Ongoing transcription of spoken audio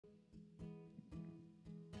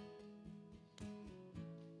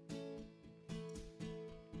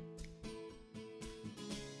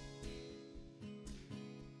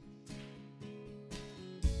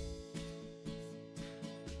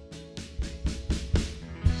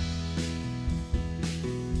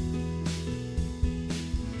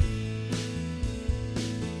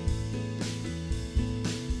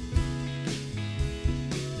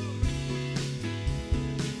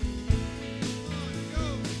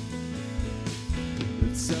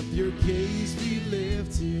Lifts up your gaze, be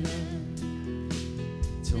lifted up.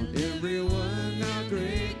 Told everyone how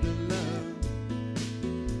great the love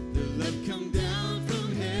come down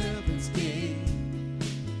from heaven's gate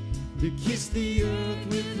to kiss the earth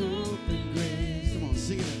with hope and grace. Come on,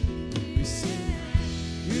 sing it out. We sing,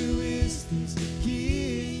 who is this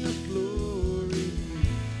King of glory?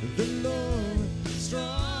 The Lord,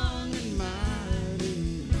 strong and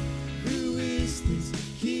mighty. Who is this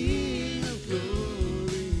King of glory?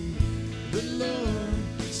 The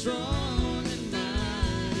Lord, strong and mighty.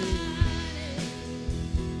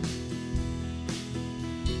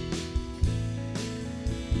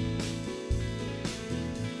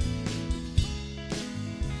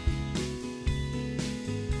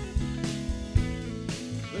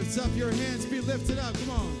 Lift up your hands, be lifted up. Come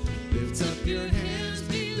on. Lift up your hands,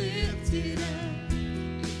 be lifted up.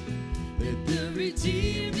 Let the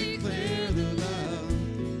redeemed declare the love.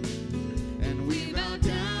 And we bow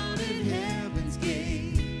down at heaven's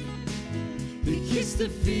gate to kiss the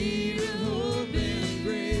feet of hope and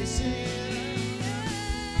grace.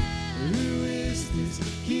 Who is this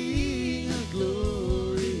King of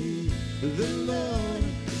glory? The Lord,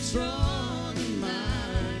 strong and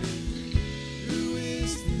mighty. Who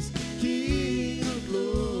is this King of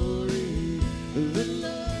glory? The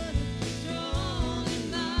Lord, strong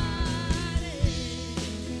and mighty.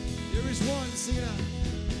 There is one, sing it out.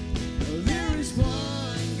 There is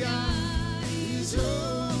one God, He is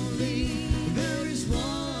holy. There is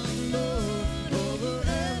one Lord over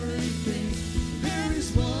everything. There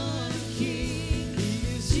is one King, He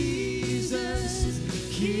is Jesus,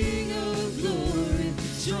 King of glory,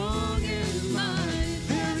 strong and mighty.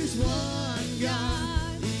 There is one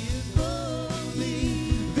God, He is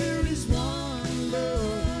holy. There is one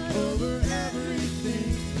Lord over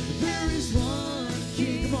everything. There is one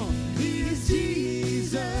King, come on, He is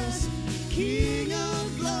Jesus, King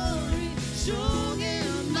of glory, strong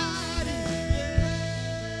and mighty.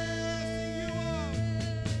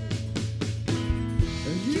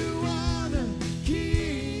 You are the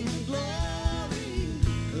King of glory,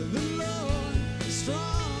 the Lord,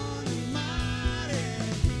 strong and mighty.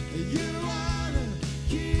 You are the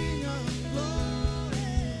King of glory,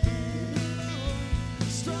 the Lord,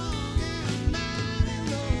 strong and mighty,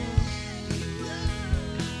 Lord. You are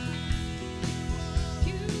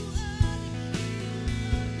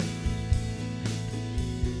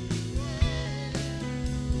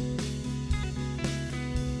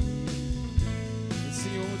Let's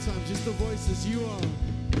sing it one more time, just the voices. You are the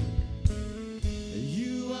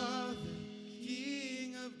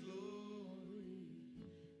King of glory,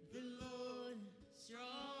 the Lord,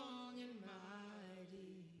 strong and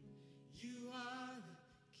mighty. You are the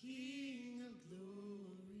King of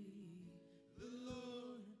glory, the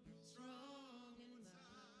Lord, strong and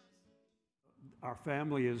mighty. Our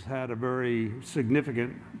family has had a very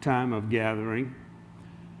significant time of gathering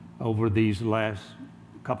over these last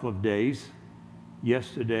couple of days.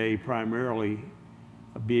 Yesterday, primarily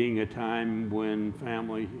being a time when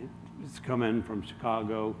family has come in from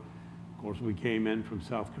Chicago. Of course, we came in from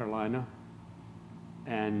South Carolina.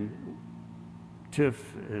 And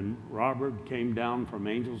Tiff and Robert came down from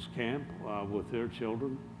Angels Camp with their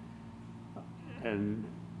children. And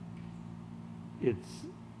it's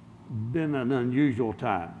been an unusual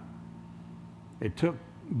time. It took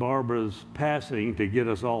Barbara's passing to get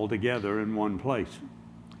us all together in one place.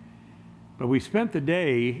 But we spent the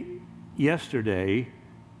day yesterday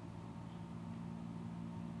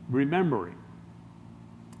remembering,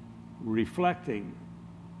 reflecting,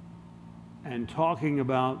 and talking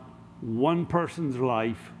about one person's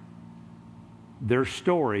life, their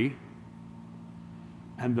story.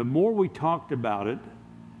 And the more we talked about it,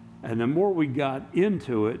 and the more we got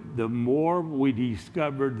into it, the more we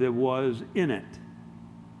discovered there was in it.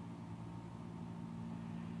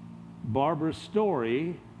 Barbara's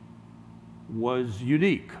story was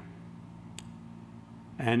unique.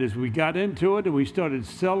 And as we got into it and we started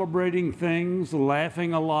celebrating things,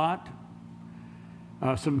 laughing a lot,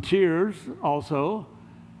 some tears also.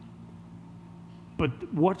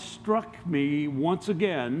 But what struck me once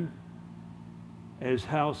again is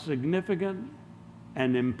how significant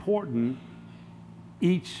and important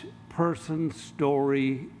each person's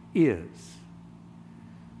story is.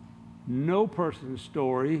 No person's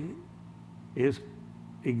story is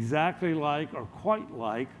exactly like or quite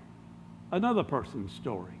like another person's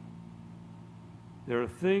story. There are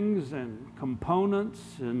things and components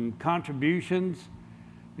and contributions,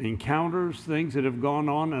 encounters, things that have gone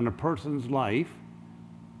on in a person's life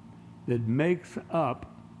that makes up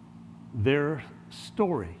their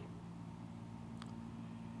story.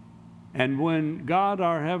 And when God,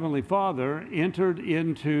 our Heavenly Father, entered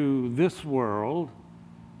into this world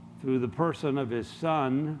through the person of His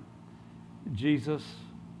Son, Jesus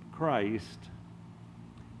Christ,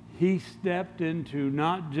 He stepped into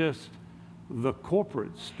not just the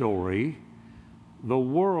corporate story, the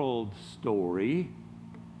world story,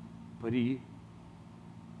 but He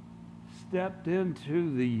stepped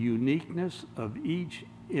into the uniqueness of each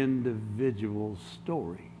individual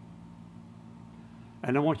story.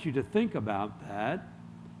 And I want you to think about that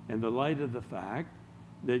in the light of the fact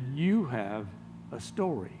that you have a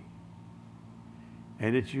story,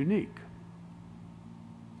 and it's unique.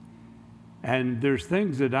 And there's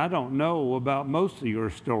things that I don't know about most of your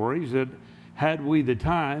stories that, had we the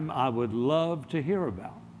time, I would love to hear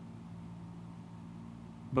about.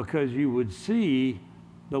 Because you would see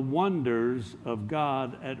the wonders of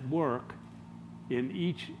God at work in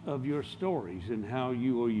each of your stories and how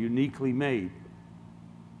you are uniquely made.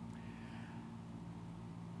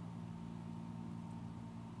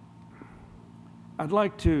 I'd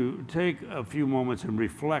like to take a few moments and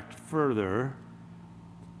reflect further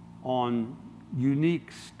on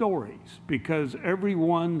unique stories, because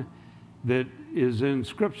everyone that is in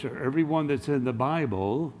Scripture, everyone that's in the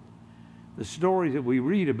Bible, the stories that we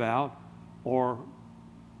read about are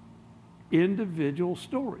individual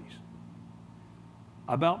stories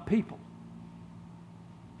about people.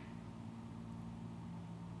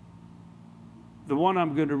 The one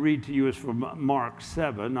I'm going to read to you is from Mark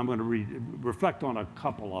 7. I'm going to reflect on a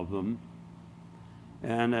couple of them.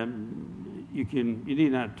 And you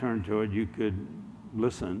need not turn to it, you could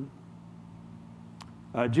listen.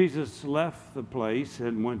 Jesus left the place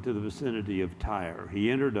and went to the vicinity of Tyre. He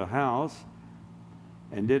entered a house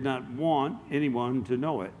and did not want anyone to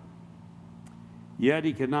know it. Yet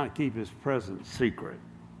he could not keep his presence secret.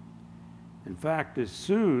 In fact, as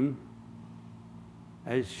soon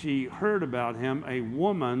as she heard about him, a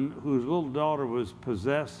woman whose little daughter was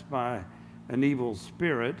possessed by an evil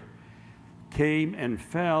spirit came and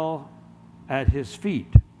fell at his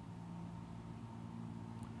feet.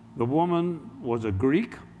 The woman was a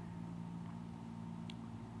Greek,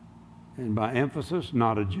 and by emphasis,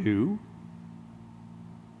 not a Jew,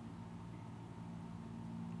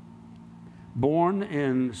 born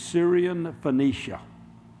in Syrian Phoenicia.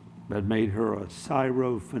 That made her a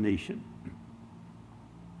Syro-Phoenician.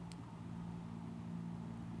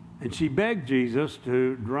 And she begged Jesus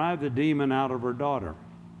to drive the demon out of her daughter.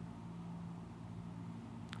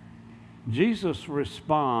 Jesus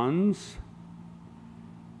responds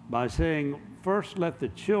by saying, first let the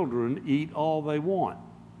children eat all they want.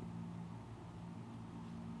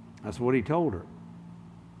 That's what he told her.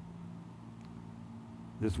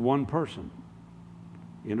 This one person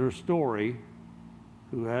in her story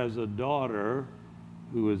who has a daughter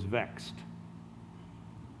who is vexed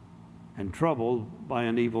and troubled by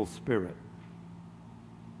an evil spirit.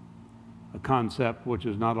 A concept which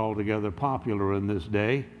is not altogether popular in this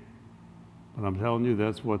day, but I'm telling you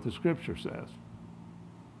that's what the Scripture says.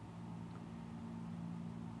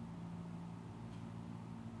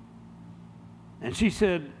 And she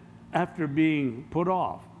said, after being put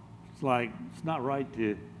off, it's like, it's not right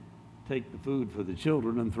to take the food for the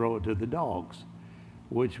children and throw it to the dogs,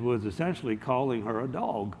 which was essentially calling her a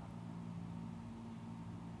dog.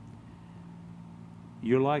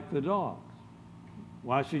 You're like the dogs.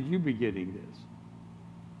 Why should you be getting this?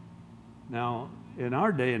 Now, in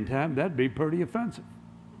our day and time, that'd be pretty offensive.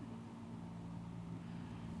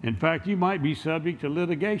 In fact, you might be subject to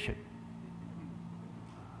litigation.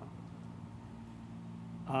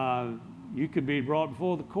 You could be brought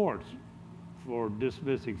before the courts for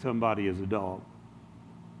dismissing somebody as a dog.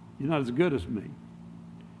 You're not as good as me.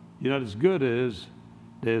 You're not as good as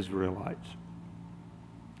the Israelites.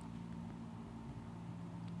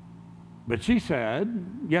 But she said,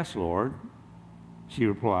 yes, Lord. She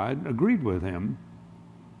replied, agreed with him,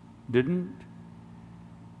 didn't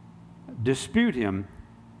dispute him,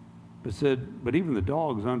 but said, but even the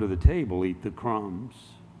dogs under the table eat the crumbs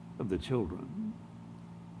of the children.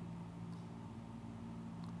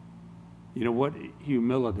 You know what?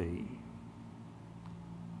 Humility.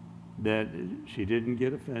 That she didn't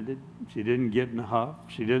get offended. She didn't get in a huff.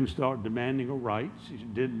 She didn't start demanding her rights. She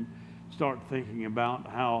didn't start thinking about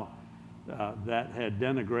how that had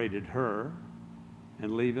denigrated her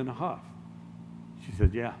and leave in a huff. She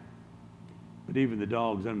said, yeah, but even the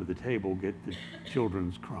dogs under the table get the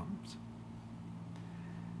children's crumbs.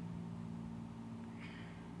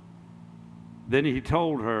 Then he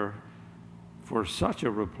told her, for such a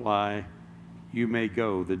reply, you may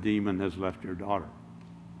go, the demon has left your daughter.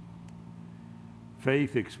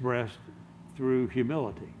 Faith expressed through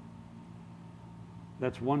humility.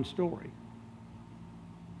 That's one story.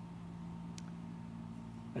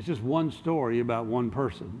 That's just one story about one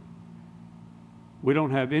person. We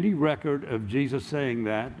don't have any record of Jesus saying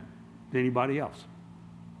that to anybody else.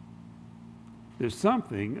 There's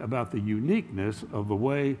something about the uniqueness of the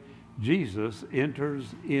way Jesus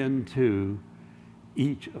enters into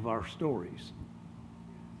each of our stories.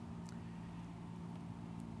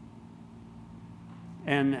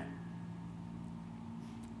 And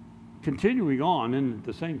continuing on in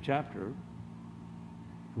the same chapter,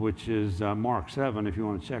 which is Mark 7, if you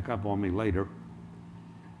want to check up on me later,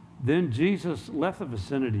 then Jesus left the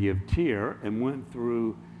vicinity of Tyre and went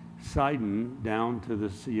through Sidon down to the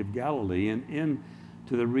Sea of Galilee and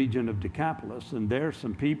into the region of Decapolis. And there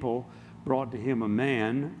some people brought to him a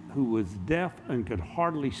man who was deaf and could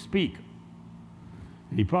hardly speak.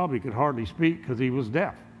 He probably could hardly speak because he was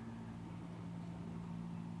deaf.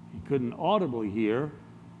 He couldn't audibly hear,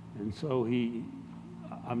 and so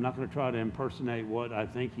I'm not going to try to impersonate what I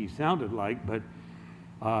think he sounded like, but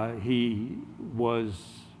he was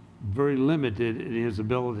very limited in his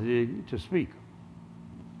ability to speak.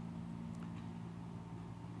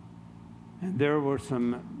 And there were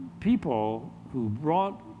some people who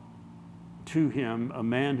brought to him a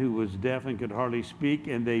man who was deaf and could hardly speak,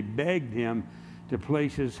 and they begged him to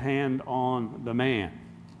place his hand on the man.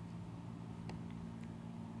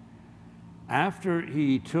 After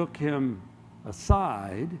he took him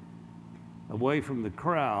aside, away from the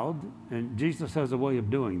crowd, and Jesus has a way of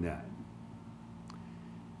doing that.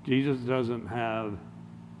 Jesus doesn't have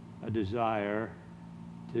a desire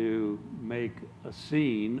to make a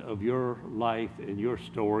scene of your life and your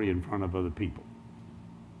story in front of other people.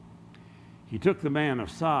 He took the man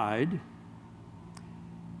aside,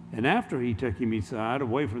 and after he took him aside,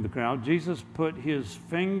 away from the crowd, Jesus put his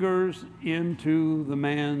fingers into the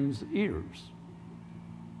man's ears.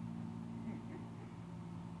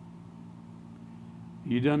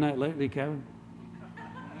 You done that lately, Kevin?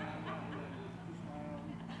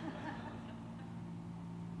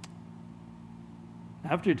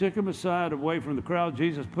 After he took him aside away from the crowd,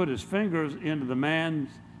 Jesus put his fingers into the man's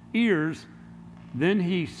ears, then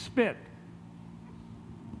he spit.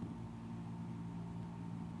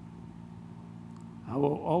 I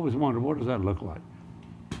always wondered, what does that look like?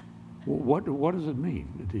 What does it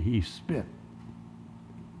mean that he spit?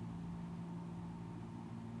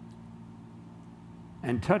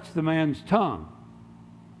 And touched the man's tongue.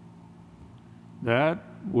 That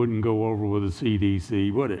wouldn't go over with a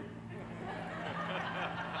CDC, would it?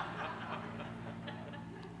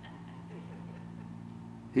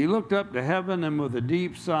 He looked up to heaven and with a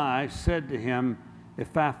deep sigh said to him,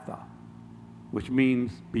 Ephphatha, which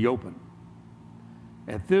means be open.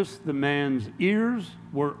 At this, the man's ears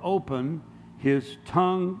were open, his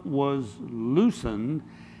tongue was loosened,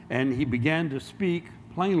 and he began to speak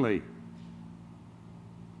plainly.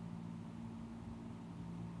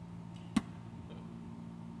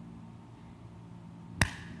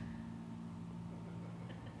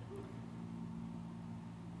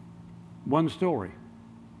 One story.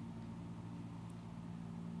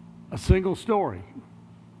 A single story.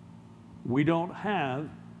 We don't have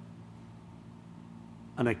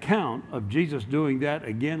an account of Jesus doing that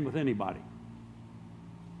again with anybody.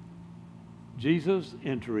 Jesus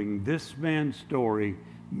entering this man's story,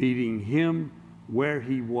 meeting him where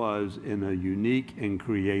he was in a unique and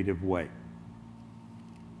creative way.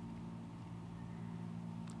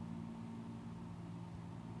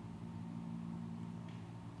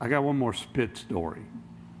 I got one more spit story.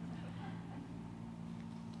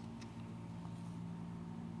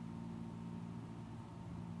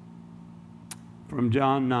 From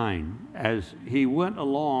John 9, as he went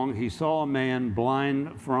along, he saw a man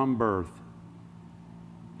blind from birth.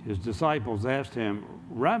 His disciples asked him,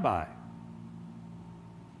 Rabbi,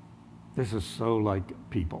 this is so like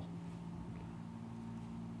people.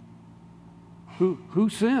 Who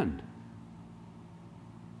sinned?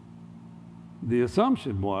 The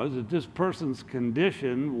assumption was that this person's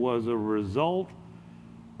condition was a result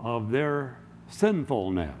of their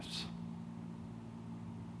sinfulness.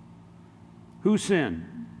 Who sinned?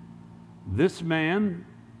 This man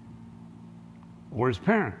or his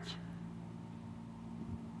parents?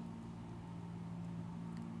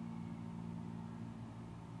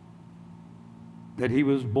 That he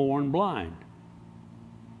was born blind.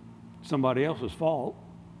 Somebody else's fault.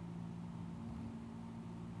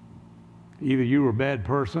 Either you were a bad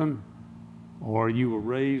person or you were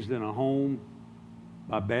raised in a home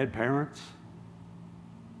by bad parents.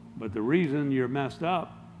 But the reason you're messed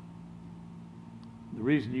up, the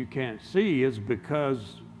reason you can't see is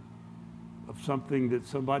because of something that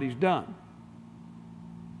somebody's done.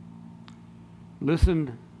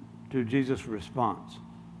 Listen to Jesus' response.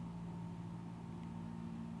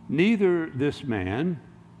 Neither this man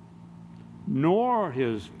nor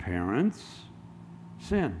his parents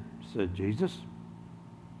sinned, said Jesus.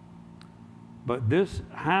 But this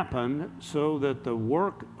happened so that the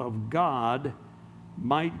work of God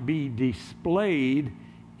might be displayed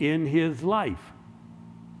in his life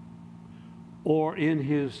or in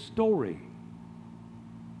his story.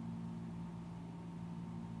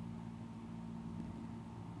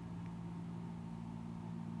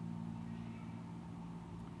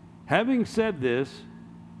 Having said this,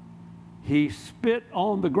 he spit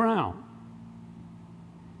on the ground.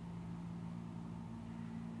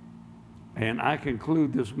 And I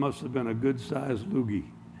conclude this must have been a good-sized loogie.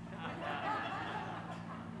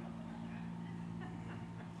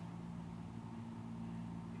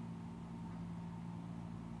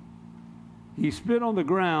 He spit on the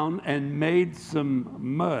ground and made some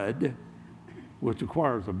mud, which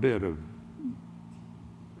requires a bit of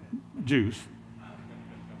juice.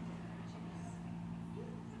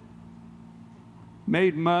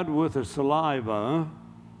 Made mud with the saliva.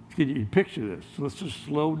 Can you picture this? Let's just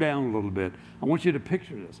slow down a little bit. I want you to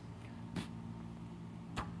picture this.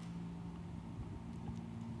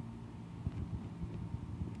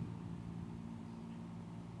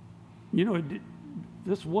 You know,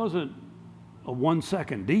 this wasn't a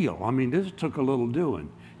 1-second deal. I mean, this took a little doing.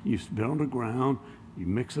 You spit on the ground, you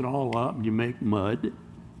mix it all up, and you make mud.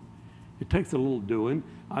 It takes a little doing.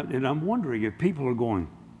 And I'm wondering if people are going,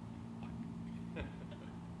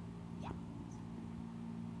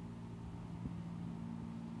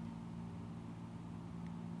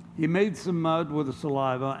 he made some mud with the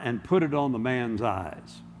saliva and put it on the man's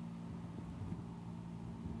eyes.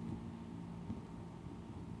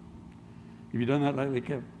 Have you done that lately,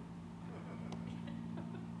 Kevin?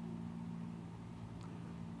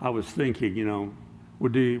 I was thinking, you know,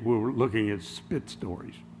 we're looking at spit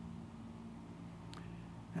stories.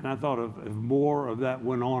 And I thought if more of that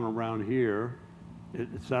went on around here at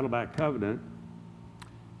Saddleback Covenant,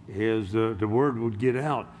 the word would get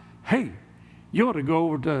out, hey, you ought to go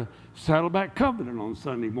over to Saddleback Covenant on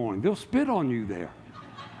Sunday morning. They'll spit on you there.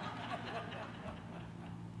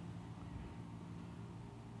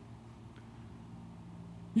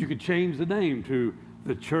 You could change the name to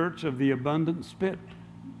the Church of the Abundant Spit.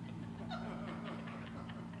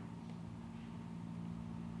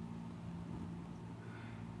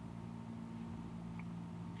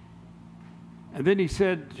 And then he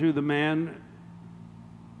said to the man,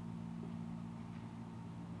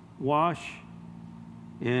 wash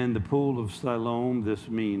in the pool of Siloam. This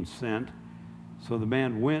means sent. So the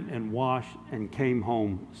man went and washed and came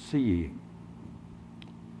home seeing.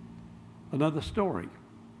 Another story,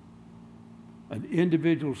 an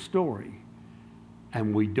individual story,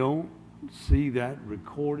 and we don't see that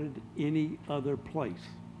recorded any other place.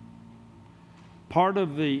 Part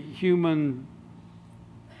of the human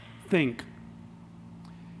think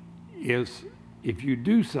is if you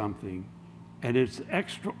do something and it's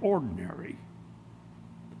extraordinary,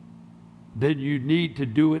 then you need to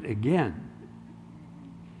do it again.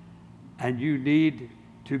 And you need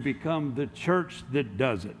to become the church that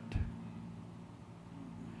does it.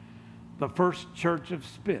 The first church of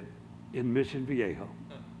spit in Mission Viejo.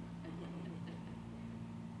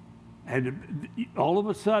 And all of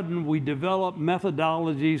a sudden we develop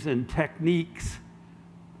methodologies and techniques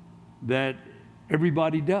that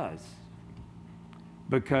everybody does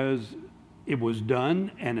because it was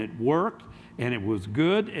done and it worked and it was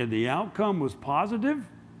good and the outcome was positive.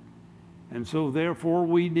 And so therefore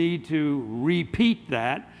we need to repeat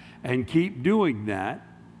that and keep doing that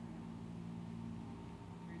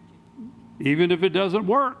even if it doesn't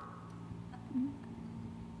work.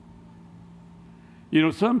 You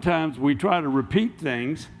know, sometimes we try to repeat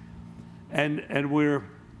things and then we're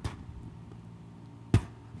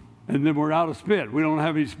out of spit. We don't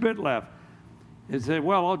have any spit left. And say,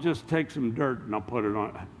 well, I'll just take some dirt and I'll put it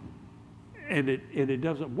on. And it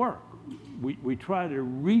doesn't work. We try to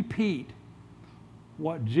repeat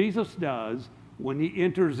what Jesus does when he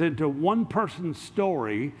enters into one person's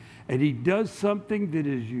story and he does something that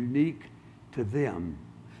is unique to them,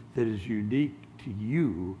 that is unique to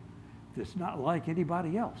you, that's not like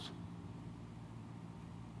anybody else.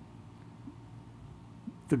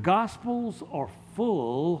 The Gospels are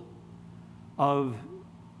full of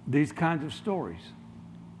these kinds of stories,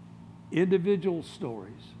 individual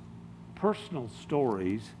stories, personal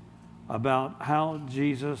stories about how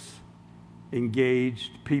Jesus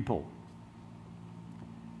engaged people.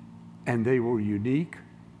 And they were unique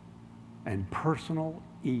and personal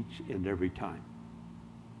each and every time.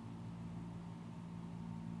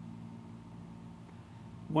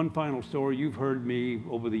 One final story. You've heard me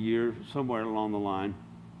over the years, somewhere along the line,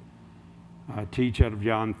 teach out of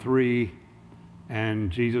John 3 and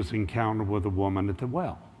Jesus' encounter with a woman at the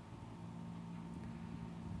well.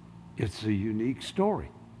 It's a unique story.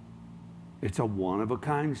 It's a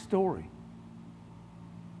one-of-a-kind story.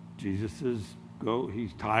 Jesus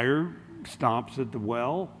he's tired, stops at the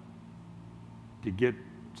well to get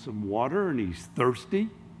some water, and he's thirsty.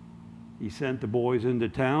 He sent the boys into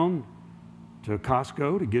town to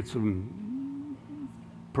Costco to get some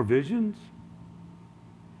provisions,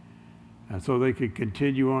 and so they could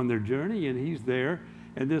continue on their journey, and he's there.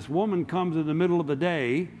 And this woman comes in the middle of the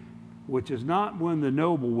day, which is not when the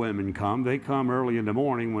noble women come. They come early in the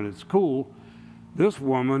morning when it's cool. This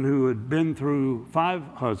woman, who had been through 5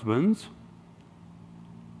 husbands,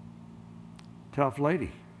 tough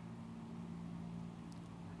lady,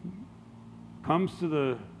 comes to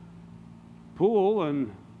the pool,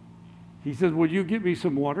 and he says, "Will you get me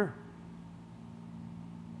some water?"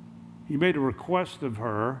 He made a request of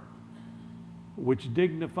her which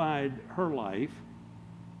dignified her life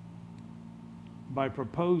by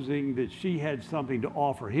proposing that she had something to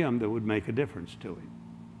offer him that would make a difference to him.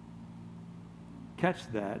 Catch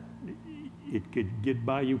that. It could get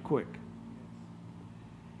by you quick.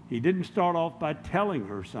 He didn't start off by telling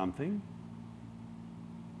her something.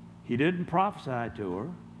 He didn't prophesy to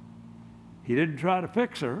her. He didn't try to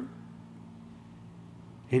fix her.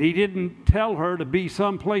 And he didn't tell her to be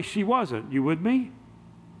someplace she wasn't. You with me?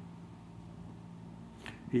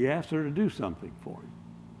 He asked her to do something for him.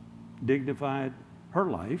 Dignified her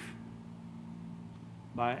life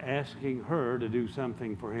by asking her to do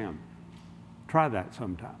something for him. Try that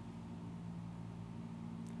sometime.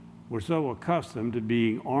 We're so accustomed to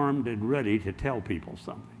being armed and ready to tell people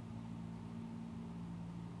something.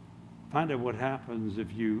 Find out what happens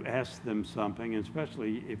if you ask them something,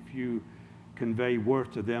 especially if you convey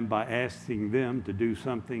worth to them by asking them to do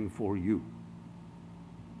something for you.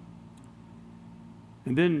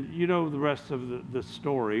 And then, you know the rest of the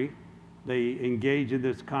story. They engage in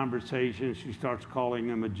this conversation. She starts calling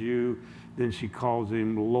him a Jew. Then she calls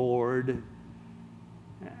him Lord.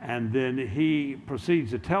 And then he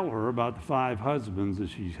proceeds to tell her about the 5 husbands that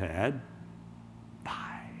she's had. 5.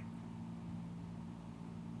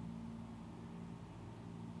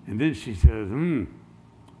 And then she says,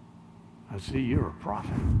 I see you're a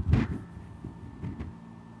prophet.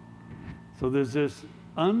 So there's this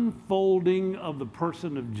unfolding of the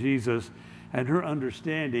person of Jesus and her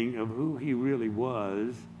understanding of who he really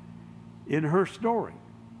was in her story.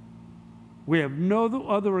 We have no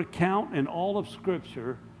other account in all of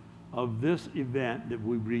Scripture of this event that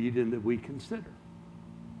we read and that we consider.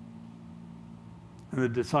 And the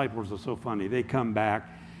disciples are so funny. They come back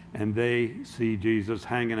and they see Jesus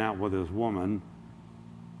hanging out with this woman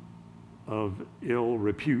of ill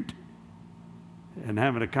repute and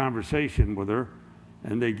having a conversation with her.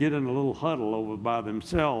 And they get in a little huddle over by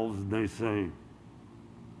themselves, and they say, you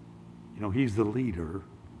know, he's the leader,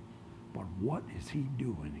 but what is he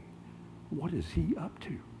doing? What is he up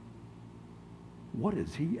to? What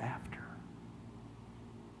is he after?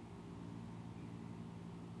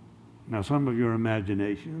 Now, some of your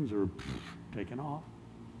imaginations are taken off,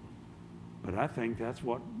 but I think that's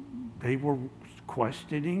what they were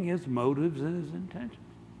questioning, his motives and his intentions.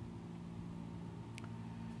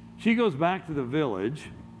 She goes back to the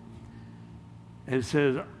village and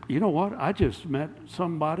says, you know what? I just met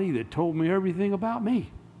somebody that told me everything about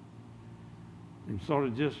me. And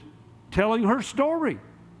started just telling her story.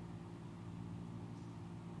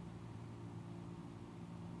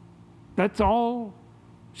 That's all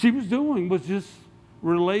she was doing, was just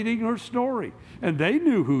relating her story. And they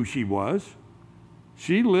knew who she was.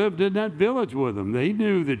 She lived in that village with them. They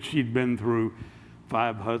knew that she'd been through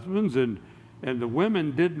 5 husbands, and the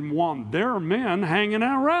women didn't want their men hanging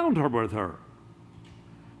out around her with her,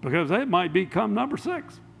 because they might become number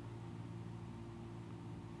 6.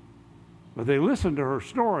 But they listened to her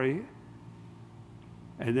story,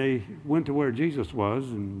 and they went to where Jesus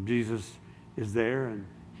was, and Jesus is there, and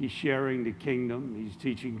he's sharing the kingdom. He's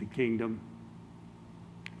teaching the kingdom.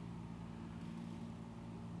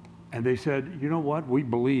 And they said, you know what? We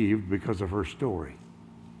believed because of her story.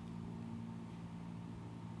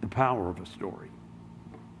 The power of a story.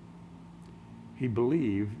 He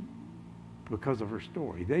believed because of her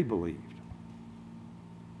story. They believed.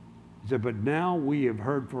 He said, but now we have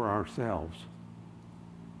heard for ourselves.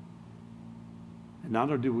 And not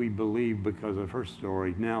only do we believe because of her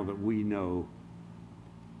story, now that we know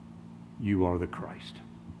you are the Christ.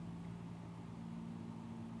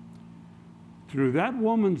 Through that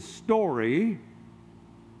woman's story,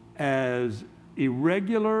 as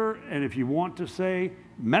irregular, and if you want to say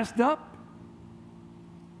messed up,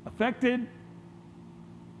 affected,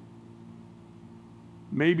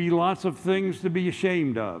 maybe lots of things to be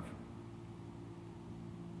ashamed of.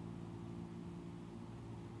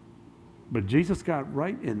 But Jesus got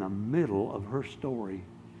right in the middle of her story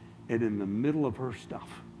and in the middle of her stuff.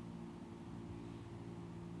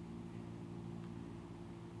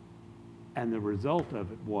 And the result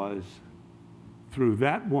of it was, through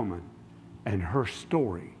that woman and her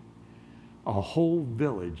story, a whole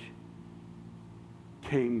village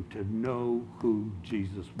came to know who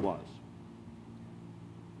Jesus was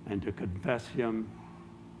and to confess him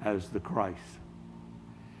as the Christ.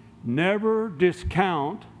 Never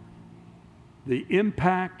discount the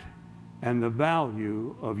impact and the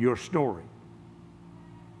value of your story.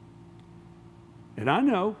 And I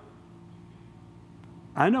know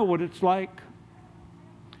what it's like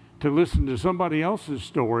to listen to somebody else's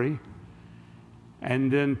story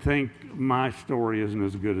and then think my story isn't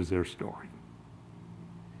as good as their story.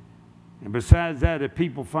 And besides that, if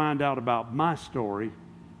people find out about my story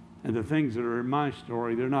and the things that are in my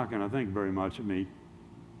story, they're not going to think very much of me.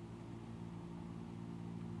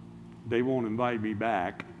 They won't invite me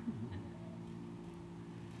back.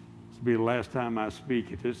 This will be the last time I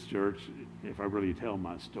speak at this church if I really tell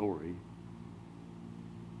my story.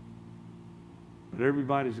 But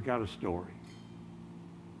everybody's got a story.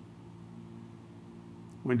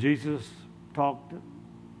 When Jesus talked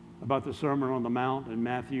about the Sermon on the Mount in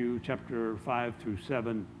Matthew chapter 5 through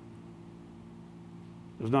 7,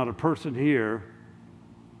 there's not a person here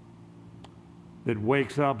that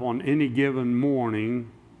wakes up on any given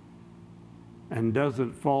morning and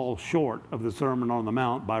doesn't fall short of the Sermon on the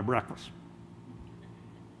Mount by breakfast.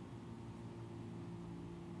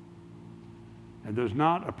 And there's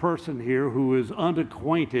not a person here who is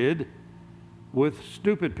unacquainted with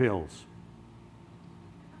stupid pills.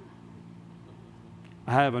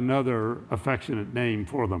 I have another affectionate name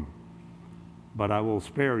for them, but I will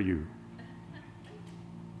spare you,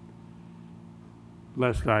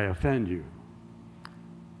 lest I offend you.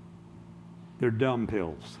 They're dumb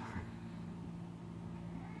pills.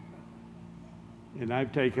 And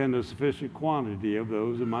I've taken a sufficient quantity of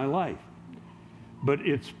those in my life. But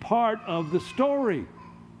it's part of the story.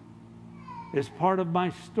 It's part of my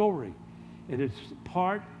story. And it's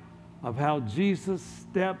part of how Jesus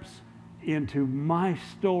steps into my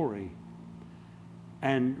story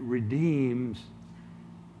and redeems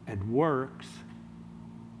and works.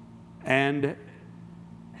 And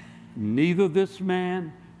neither this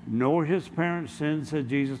man nor his parents sinned, said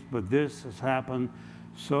Jesus, but this has happened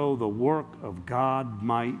so the work of God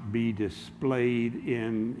might be displayed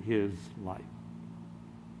in his life.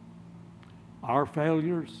 Our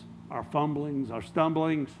failures, our fumblings, our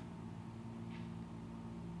stumblings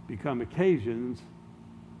become occasions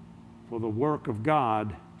for the work of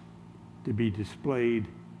God to be displayed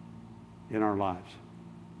in our lives.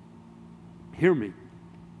 Hear me.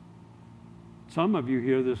 Some of you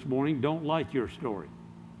here this morning don't like your story.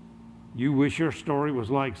 You wish your story was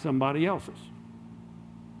like somebody else's.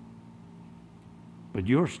 But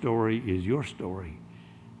your story is your story.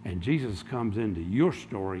 And Jesus comes into your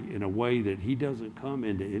story in a way that he doesn't come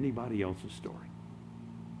into anybody else's story.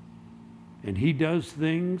 And he does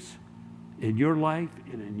things in your life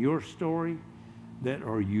and in your story that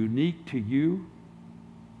are unique to you.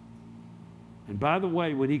 And by the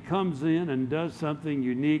way, when he comes in and does something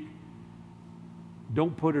unique,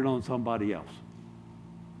 don't put it on somebody else.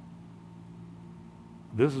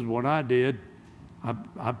 This is what I did.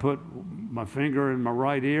 I put my finger in my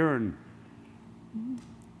right ear and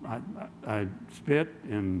I spit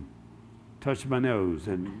and touched my nose,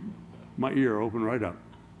 and my ear opened right up.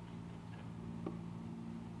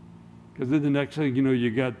 Because then the next thing you know,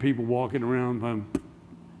 you got people walking around.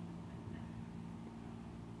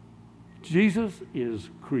 Jesus is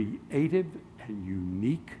creative and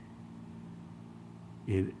unique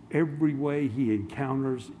in every way he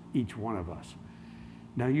encounters each one of us.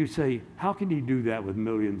 Now you say, how can he do that with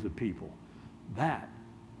millions of people? That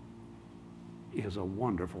is a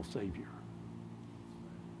wonderful Savior.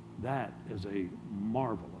 That is a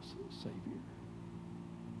marvelous Savior.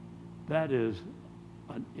 That is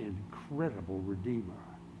an incredible Redeemer.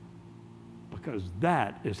 Because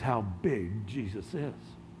that is how big Jesus is.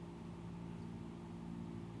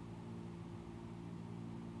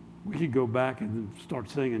 We could go back and start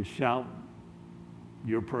singing, shout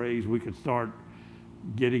your praise. We could start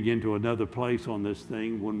getting into another place on this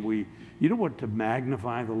thing when we, you know what to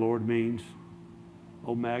magnify the Lord means?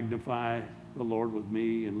 Oh, magnify the Lord with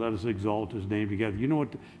me and let us exalt his name together. You know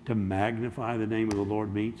what to magnify the name of the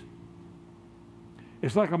Lord means?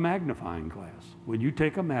 It's like a magnifying glass. When you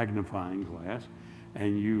take a magnifying glass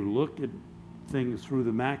and you look at things through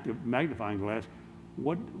the magnifying glass,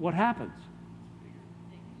 what happens?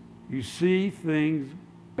 You see things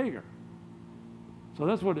bigger. So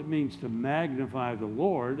that's what it means to magnify the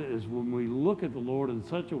Lord, is when we look at the Lord in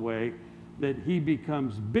such a way that he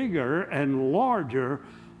becomes bigger and larger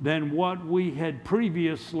than what we had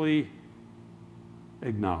previously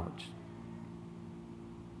acknowledged.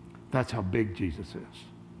 That's how big Jesus is.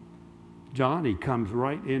 John, he comes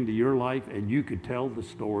right into your life, and you could tell the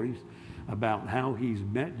stories about how he's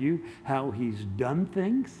met you, how he's done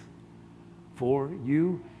things for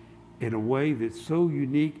you in a way that's so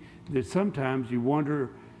unique that sometimes you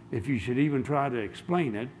wonder if you should even try to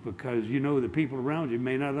explain it, because you know the people around you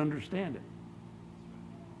may not understand it.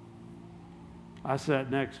 I sat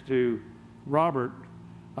next to Robert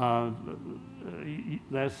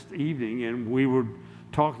last evening, and we were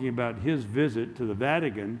talking about his visit to the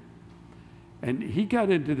Vatican, and he got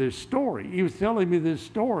into this story. He was telling me this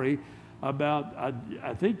story about,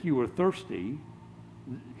 I think you were thirsty.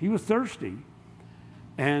 He was thirsty,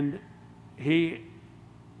 and he,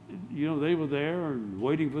 you know, they were there and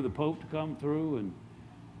waiting for the Pope to come through, and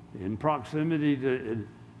in proximity to,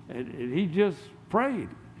 and he just prayed.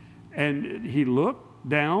 And he looked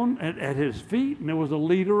down at his feet, and there was a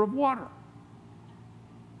liter of water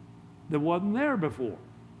that wasn't there before.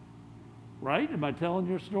 Right? Am I telling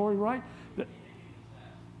your story right?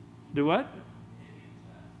 Do what?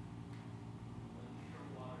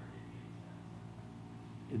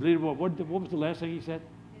 What was the last thing he said?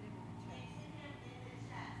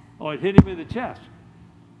 Oh, it hit him in the chest.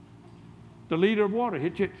 The liter of water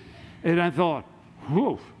hit you. And I thought,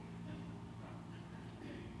 whew,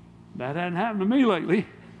 that hadn't happened to me lately.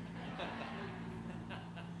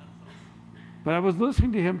 But I was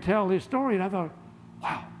listening to him tell his story, and I thought,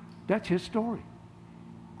 wow, that's his story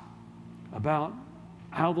about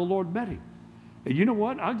how the Lord met him. And you know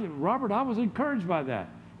what? Robert, I was encouraged by that.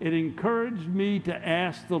 It encouraged me to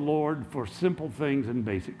ask the Lord for simple things and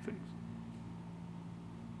basic things.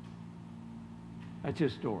 That's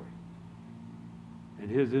his story. And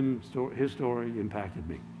his story impacted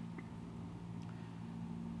me.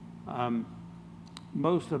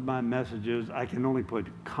 Most of my messages, I can only put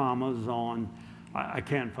commas on. I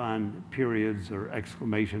can't find periods or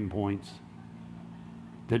exclamation points.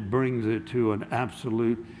 That brings it to an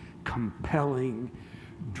absolute, compelling,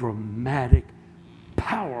 dramatic,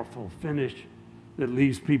 powerful finish that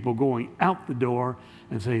leaves people going out the door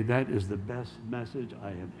and say, that is the best message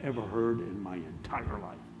I have ever heard in my entire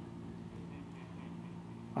life.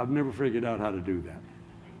 I've never figured out how to do that.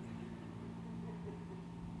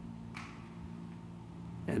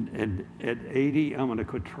 And at 80, I'm going to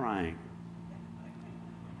quit trying.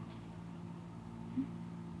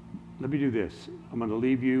 Let me do this. I'm going to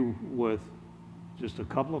leave you with just a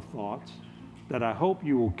couple of thoughts that I hope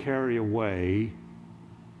you will carry away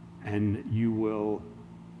and you will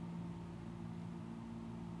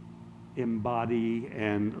embody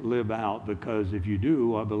and live out, because if you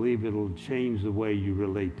do, I believe it'll change the way you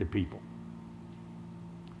relate to people.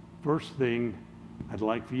 First thing I'd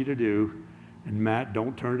like for you to do, and Matt,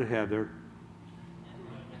 don't turn to Heather,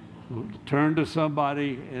 turn to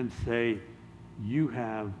somebody and say, you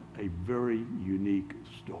have a very unique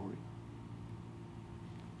story.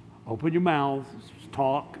 Open your mouth,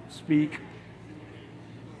 talk, speak.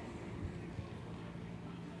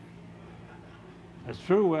 That's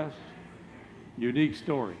true, Wes. Unique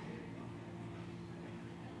story.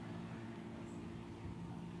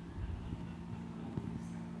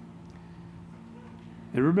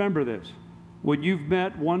 And remember this. When you've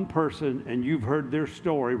met one person and you've heard their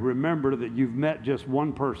story, remember that you've met just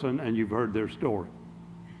one person and you've heard their story.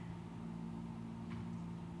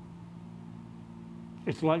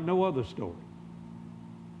 It's like no other story.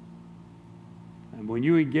 And when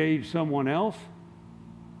you engage someone else,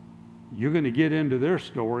 you're going to get into their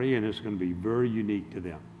story, and it's going to be very unique to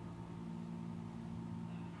them.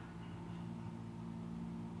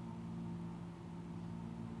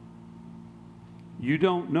 You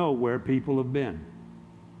don't know where people have been.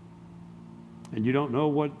 And you don't know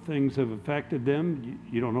what things have affected them.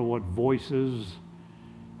 You don't know what voices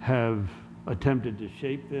have attempted to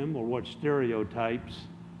shape them, or what stereotypes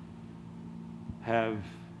have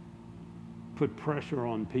put pressure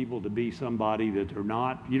on people to be somebody that they're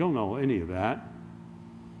not. You don't know any of that.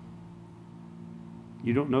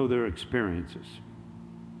 You don't know their experiences.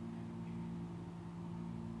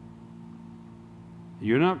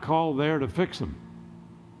 You're not called there to fix them.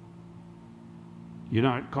 You're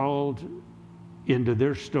not called into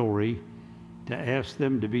their story to ask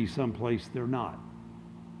them to be someplace they're not.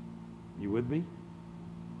 You with me?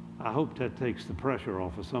 I hope that takes the pressure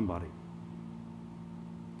off of somebody.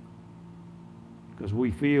 because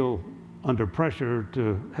we feel under pressure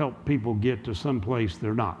to help people get to some place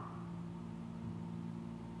they're not.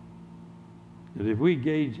 And if we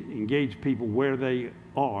engage people where they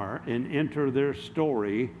are and enter their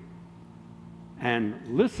story and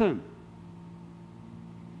listen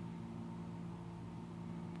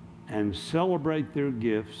and celebrate their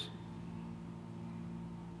gifts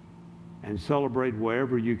and celebrate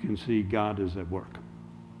wherever you can see God is at work.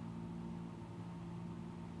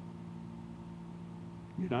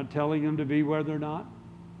 You're not telling them to be where they're not.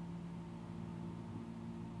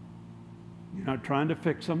 You're not trying to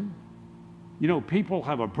fix them. You know, people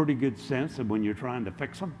have a pretty good sense of when you're trying to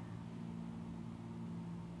fix them.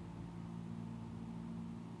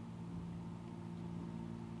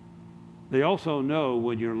 They also know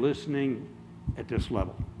when you're listening at this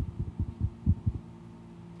level.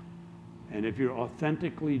 And if you're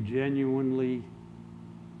authentically, genuinely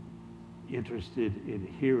interested in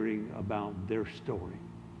hearing about their story.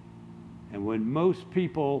 And when most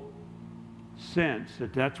people sense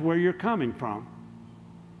that that's where you're coming from,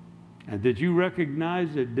 and that you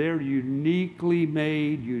recognize that they're uniquely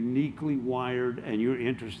made, uniquely wired, and you're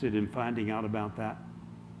interested in finding out about that,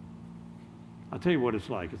 I'll tell you what it's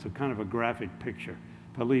like. It's a kind of a graphic picture.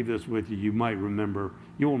 If I leave this with you, you might remember,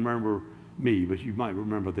 you won't remember me, but you might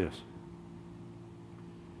remember this.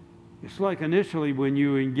 It's like initially when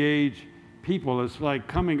you engage people, it's like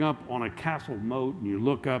coming up on a castle moat and you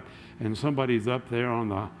look up and somebody's up there on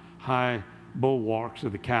the high bulwarks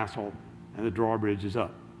of the castle and the drawbridge is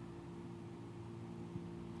up.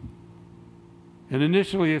 And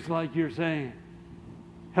initially it's like you're saying,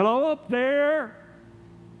 hello up there.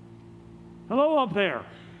 Hello up there.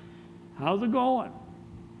 How's it going?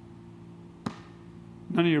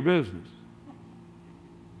 None of your business.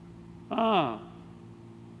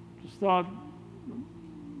 Just thought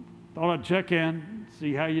I'd check in,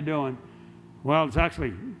 see how you're doing. Well, it's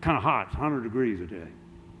actually kind of hot. It's 100 degrees today.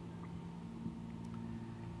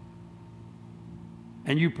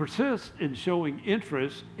 And you persist in showing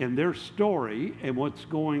interest in their story and what's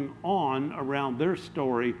going on around their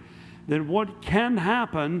story, then what can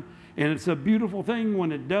happen, and it's a beautiful thing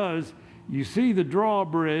when it does, you see the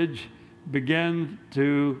drawbridge begin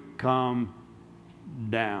to come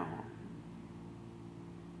down.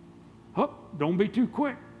 Oh, don't be too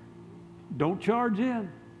quick. Don't charge in.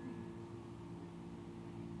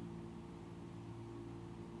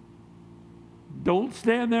 Don't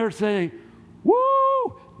stand there saying,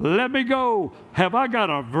 woo, let me go. Have I got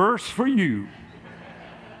a verse for you?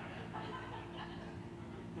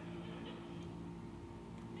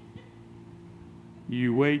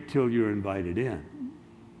 You wait till you're invited in.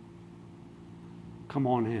 Come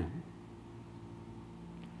on in.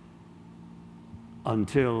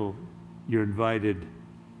 Until you're invited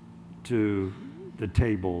to the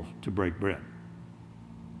table to break bread.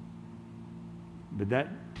 But that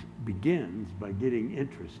begins by getting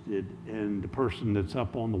interested in the person that's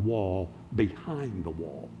up on the wall behind the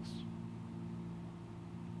walls.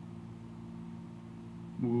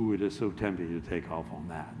 Ooh, it is so tempting to take off on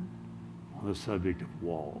that, on the subject of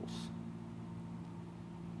walls.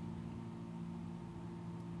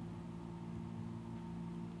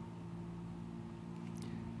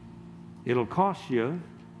 It'll cost you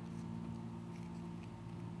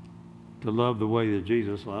to love the way that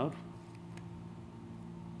Jesus loved.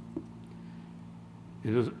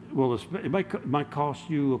 It might cost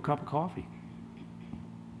you a cup of coffee.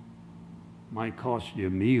 Might cost you a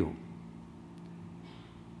meal.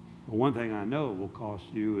 But one thing I know will cost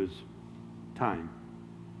you is time.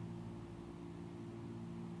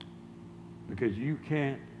 Because you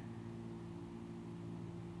can't,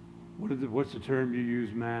 what's the term you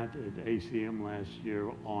used, Matt, at ACM last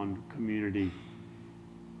year on community?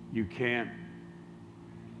 You can't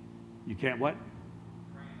what?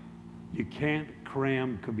 You can't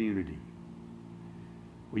cram community.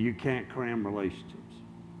 Well, you can't cram relationships.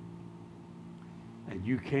 And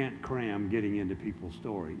you can't cram getting into people's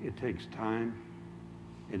story. It takes time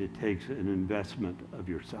and it takes an investment of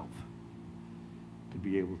yourself to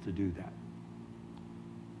be able to do that.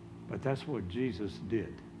 But that's what Jesus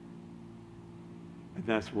did. And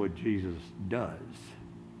that's what Jesus does.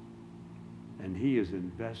 And he is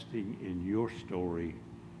investing in your story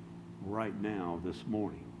right now, this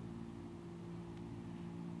morning,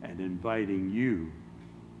 and inviting you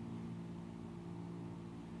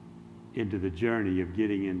into the journey of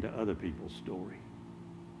getting into other people's story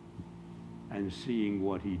and seeing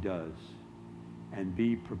what he does, and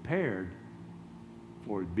be prepared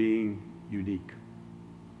for it being unique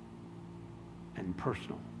and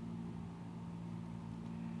personal.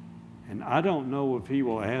 And I don't know if he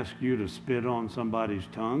will ask you to spit on somebody's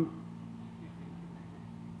tongue,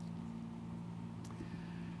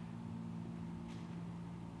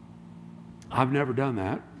 I've never done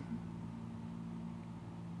that.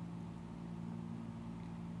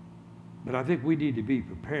 But I think we need to be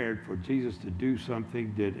prepared for Jesus to do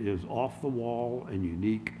something that is off the wall and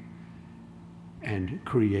unique and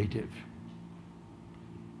creative.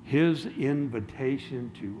 His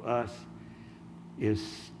invitation to us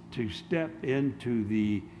is to step into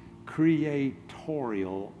the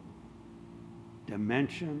creatorial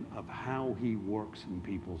dimension of how he works in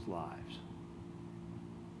people's lives.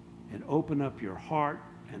 And open up your heart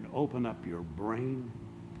and open up your brain,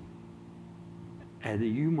 and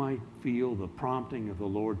you might feel the prompting of the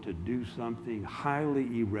Lord to do something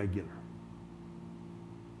highly irregular,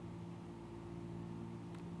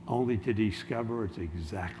 only to discover it's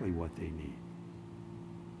exactly what they need.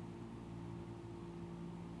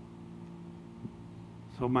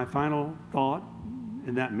 So my final thought,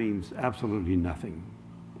 and that means absolutely nothing.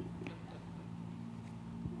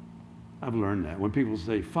 I've learned that. When people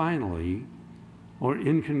say finally, or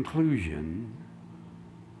in conclusion,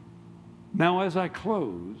 now as I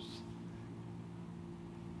close,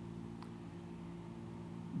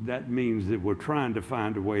 that means that we're trying to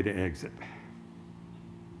find a way to exit.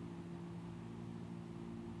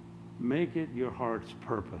 Make it your heart's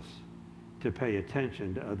purpose to pay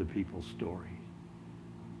attention to other people's stories.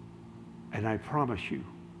 And I promise you,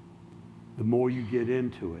 the more you get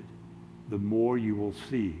into it, the more you will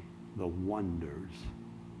see the wonders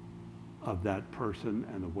of that person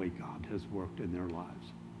and the way God has worked in their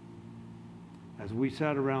lives. As we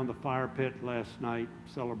sat around the fire pit last night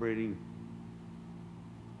celebrating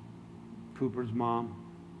Cooper's mom,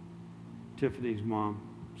 Tiffany's mom,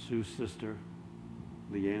 Sue's sister,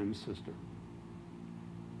 Leanne's sister,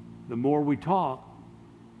 the more we talked,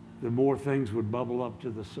 the more things would bubble up to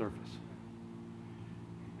the surface.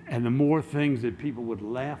 And the more things that people would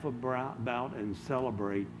laugh about and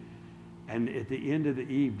celebrate. And at the end of the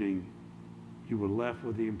evening, you were left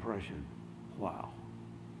with the impression, wow,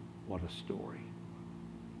 what a story.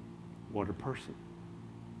 What a person.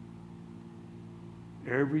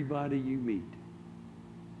 Everybody you meet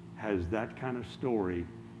has that kind of story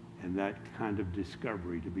and that kind of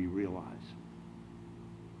discovery to be realized.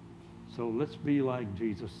 So let's be like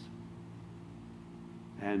Jesus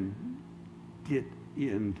and get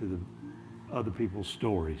into the other people's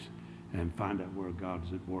stories and find out where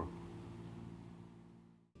God's at work.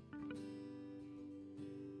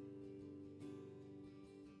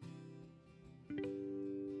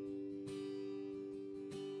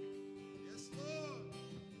 Yes, Lord.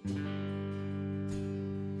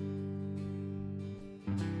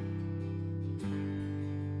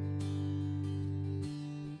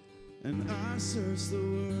 And I searched the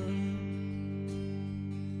world,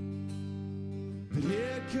 but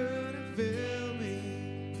it couldn't fill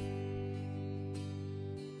me.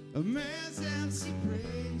 A man's empty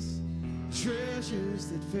praise, treasures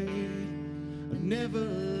that fade are never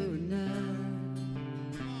enough.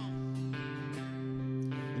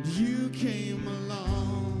 And you came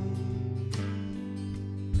along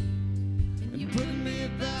and put me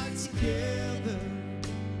back together.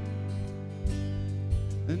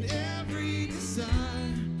 And every desire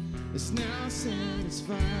is now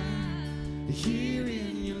satisfied here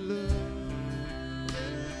in your love.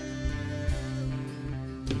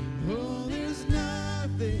 Oh, there's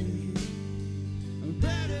nothing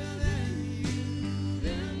better than you.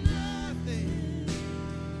 There's nothing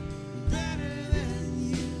better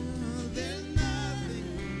than you. There's nothing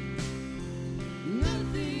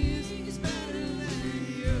is better than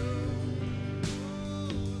you.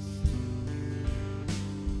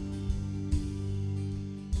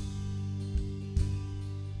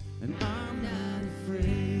 And I'm not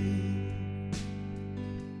afraid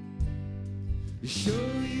to show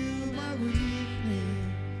you my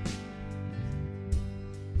weakness,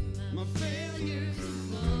 my failures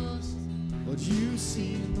and flaws. But you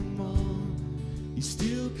see them all, you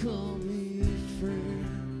still call me a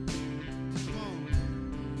friend. Come on,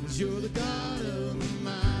 'cause you're the God of the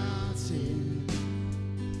mountain,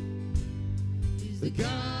 the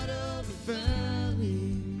God of the valley.